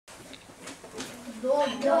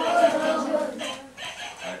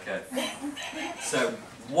Okay. So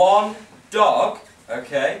 1 dog,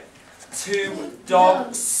 okay, 2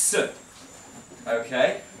 dogs.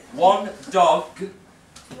 Okay. 1 dog,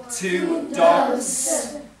 2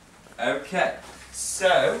 dogs. Okay.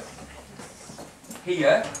 So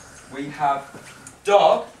here we have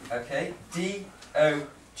dog, okay,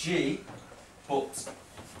 D-O-G, but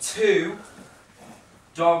 2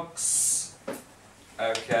 dogs.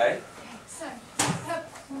 Okay. So,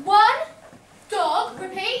 1 dog,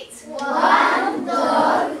 repeat. 1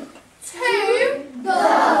 dog. 2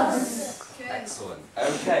 dogs. Good. Excellent.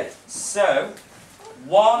 Okay, so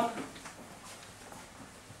 1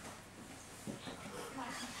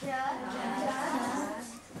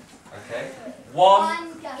 okay.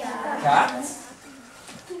 1 cat.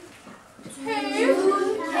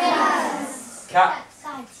 2 cats. Cat.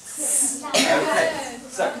 Okay.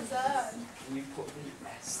 Good. So Well done. can you put the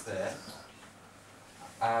S there?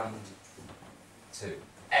 And 2.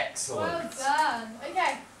 Excellent. Well done.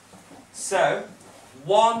 Okay. So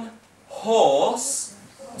 1 horse,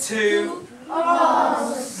 2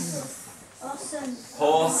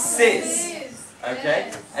 horses.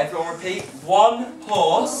 Okay, everyone repeat. 1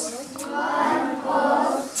 horse,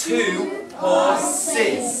 2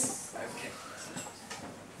 horses. Okay.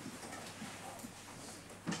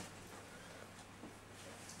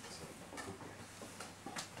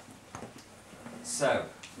 So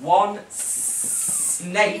 1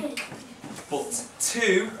 snake, but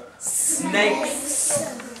 2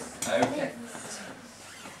 snakes. Okay.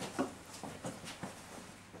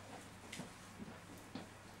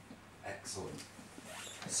 Excellent.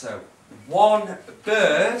 So 1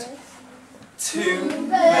 bird, 2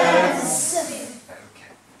 birds.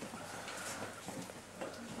 Okay.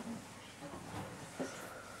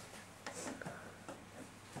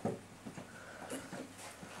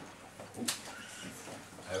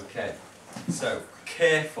 Okay. So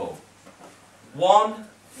careful. 1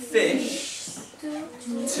 fish,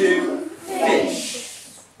 2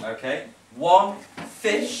 fish. Okay. 1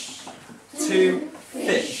 fish, 2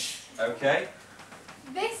 fish. Okay.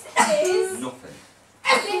 This is Nothing.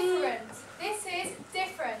 different. This is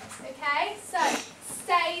different. Okay? So,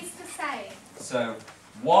 stays the same. So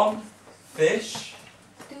 1 fish,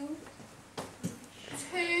 2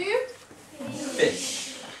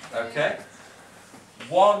 fish. Okay.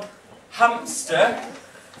 1 hamster,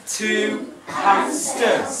 2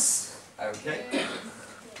 hamsters. Okay.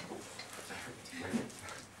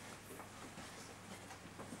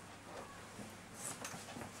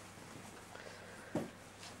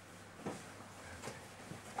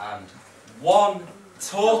 And 1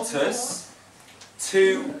 tortoise,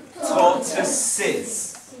 2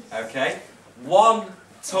 tortoises. Okay. 1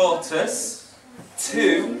 tortoise,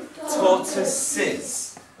 2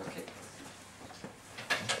 tortoises. Okay.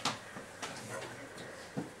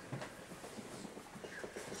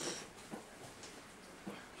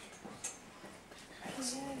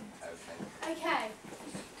 Okay.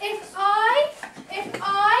 If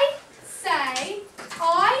I say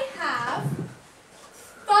I have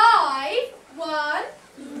 5, 1,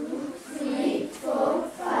 2, 3, 4,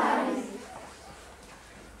 5.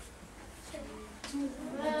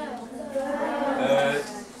 Bird.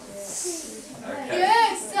 Okay.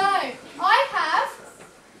 good. So I have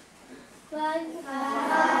 5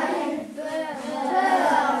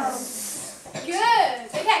 birds. good.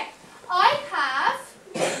 Okay. I have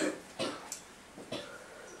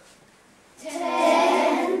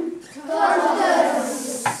 10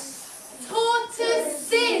 tortoises.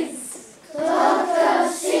 tortoises.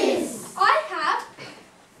 Tortoises. I have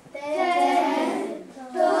 10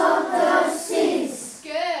 tortoises.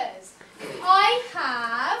 good. I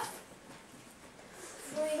have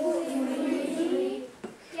 3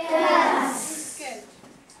 cats. good.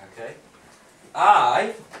 Okay.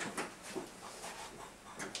 I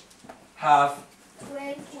have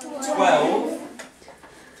 12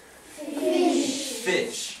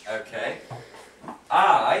 fish. Okay.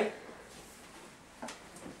 I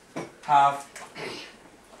have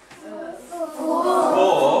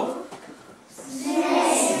 4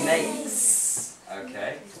 snakes.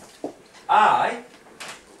 Okay. I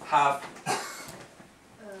have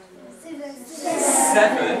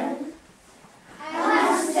 7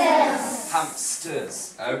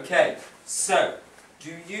 hamsters. Okay. So,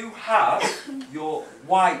 do you have your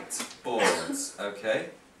whiteboards? Okay.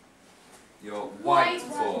 Your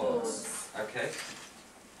whiteboards. Okay.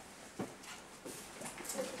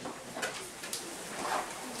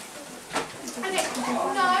 Okay.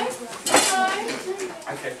 No. No.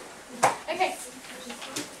 Okay. Okay.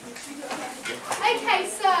 Okay,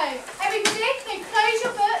 so everybody, so close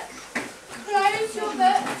your book. Close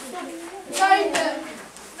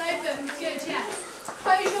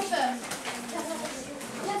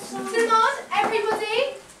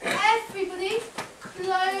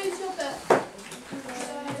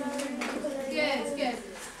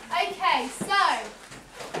Okay, so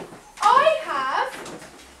I have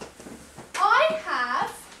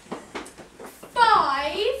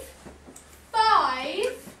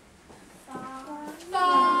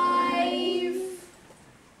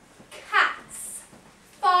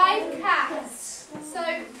 5 cats. So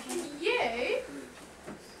can you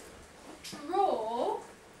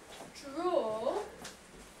draw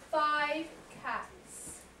 5 cats?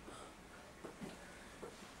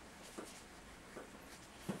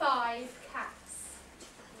 5 cats.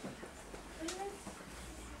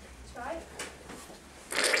 Try it.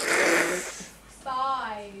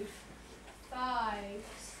 5.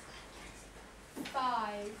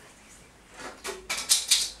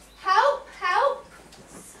 Help.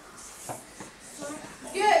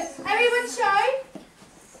 Good. Everyone show.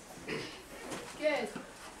 Good.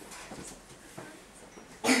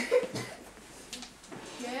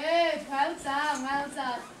 Good. Well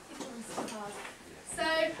done. So,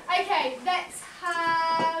 okay, let's